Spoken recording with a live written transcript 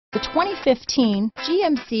The 2015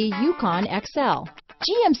 GMC Yukon XL.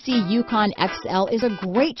 GMC Yukon XL is a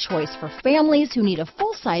great choice for families who need a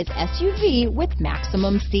full-size SUV with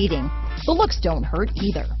maximum seating. The looks don't hurt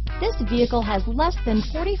either. This vehicle has less than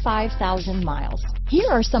 45,000 miles. Here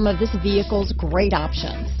are some of this vehicle's great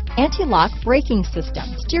options: anti-lock braking system,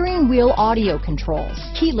 steering wheel audio controls,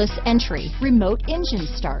 keyless entry, remote engine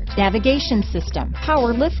start, navigation system,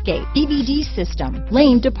 power liftgate, DVD system,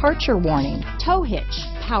 lane departure warning, tow hitch,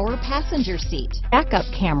 power passenger seat, backup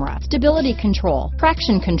camera, stability control,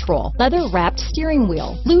 traction control, leather-wrapped steering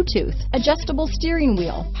wheel, Bluetooth, adjustable steering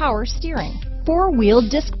wheel, power steering, four-wheel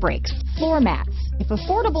disc brakes, floor mats. If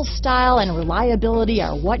affordable style and reliability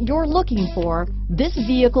are what you're looking for, this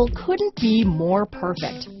vehicle couldn't be more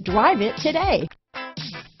perfect. Drive it today.